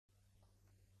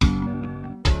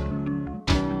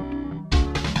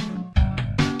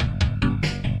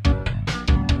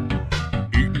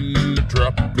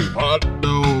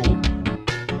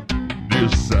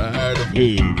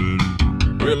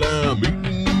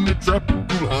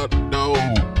tropical hot dog.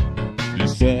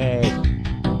 This side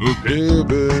of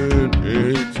heaven,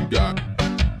 it's got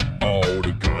all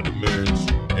the condiments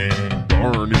and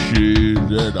garnishes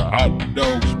that a hot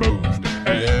dog's supposed to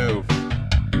have.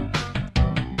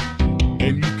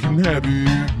 And you can have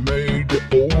it made to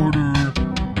order.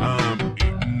 I'm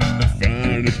eating the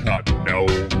finest hot dog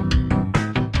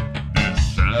this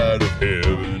side of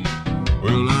heaven.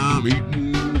 Well, I'm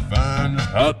eating the finest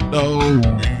hot dog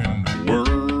in the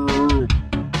world.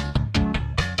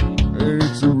 And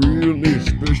it's a really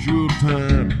special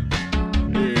time.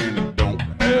 And I don't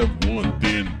have one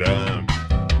thin dime,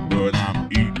 but I'm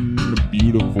eating a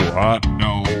beautiful hot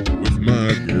dog with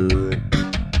my girl.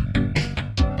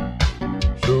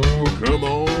 So come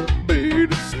on,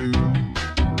 Betty Sue.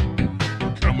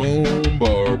 Come on,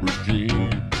 Barbara Jean.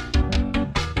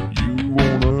 You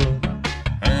wanna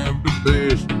have the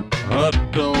best hot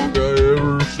dog I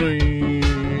ever seen?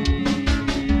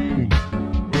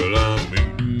 Well, I'm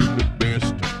eating the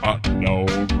best hot dog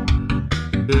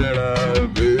that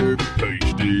I've ever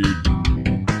tasted.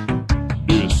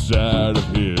 This side of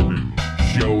heaven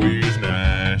sure is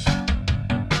nice.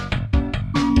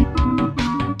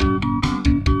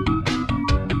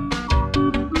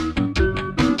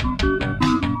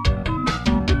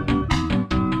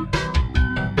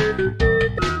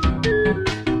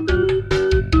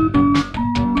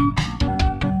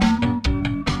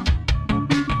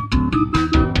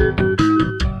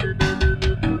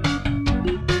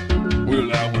 Well,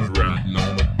 I was riding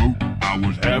on a boat, I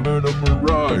was having a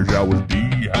mirage, I was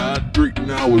dehydrating,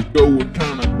 I was going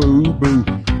kinda boo-boo.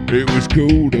 It was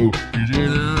cool though, 'cause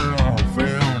then I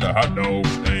found a hot dog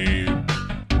stand.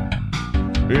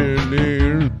 And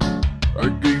then I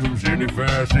gave them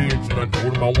 75 cents and I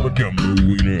told them I want a gumbo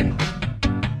wiener.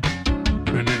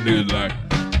 And then they're like,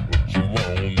 what you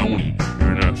want on it?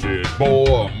 And I said, boy,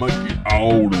 I'll make it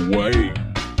all the way.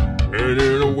 And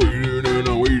then I waited and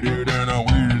I waited and I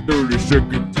waited 30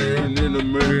 seconds, and then the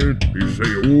man, he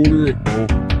say, order it, boy.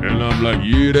 And I'm like,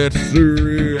 yeah, that's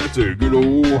sir, that's a good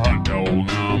old hot dog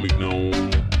I'm eating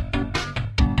on.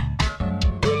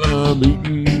 Well, I'm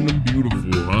eating a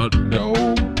beautiful hot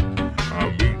dog.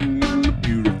 I'm eating a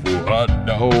beautiful hot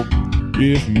dog.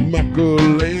 If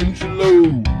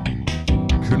Michelangelo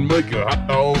could make a hot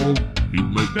dog, he'd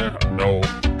make that hot dog.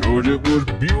 'Cause it was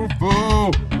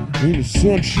beautiful in the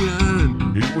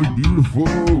sunshine, it was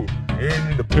beautiful.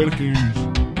 And the pelicans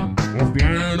were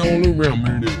flying all around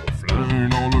me, they were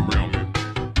flying all around me.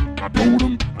 I told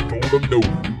them, no,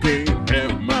 you can't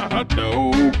have my hot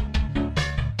dog.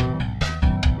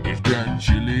 It's got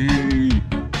chili.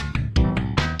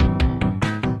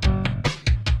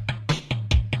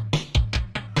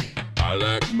 I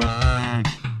like mine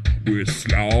with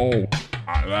slaw.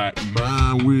 I like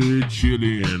mine with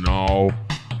chili and all.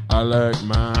 I like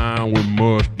mine with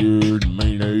mustard,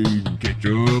 mayonnaise, and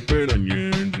ketchup and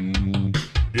onions. And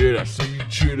yeah, I see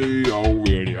chili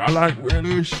already. I like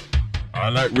relish. I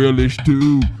like relish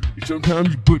too. Sometimes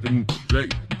you put the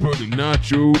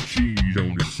nacho cheese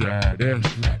on the side.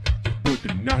 That's right. You put the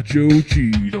nacho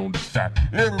cheese on the side.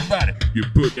 Everybody, you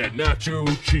put that nacho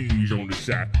cheese on the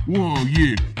side. Whoa,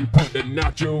 yeah, you put the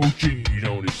nacho cheese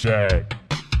on the side.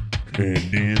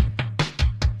 And then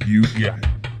you got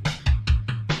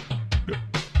the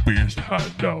best hot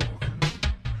dog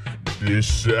this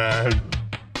side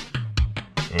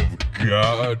of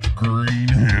God's green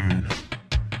heaven.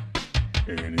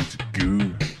 And it's a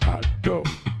good hot dog,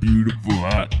 beautiful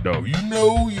hot dog. You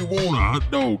know you want a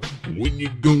hot dog when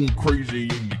you're going crazy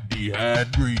and you're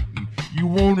dehydrating. You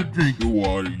want a drink of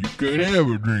water, you can have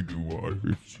a drink of water.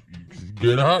 You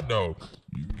get a hot dog,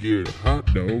 you get a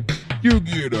hot dog, you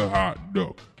get a hot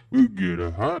dog, you get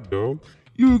a hot dog,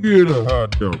 you get a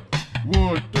hot dog.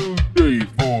 1, 2, 3,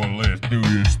 4, let's do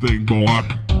this thing, boy.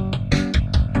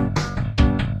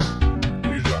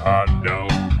 Here's a hot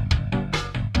dog.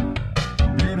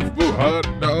 Beautiful hot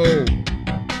dog.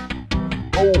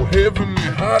 Oh, heavenly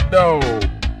hot dog.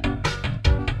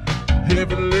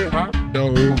 Heavenly hot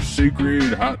dog.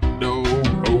 Secret hot dog.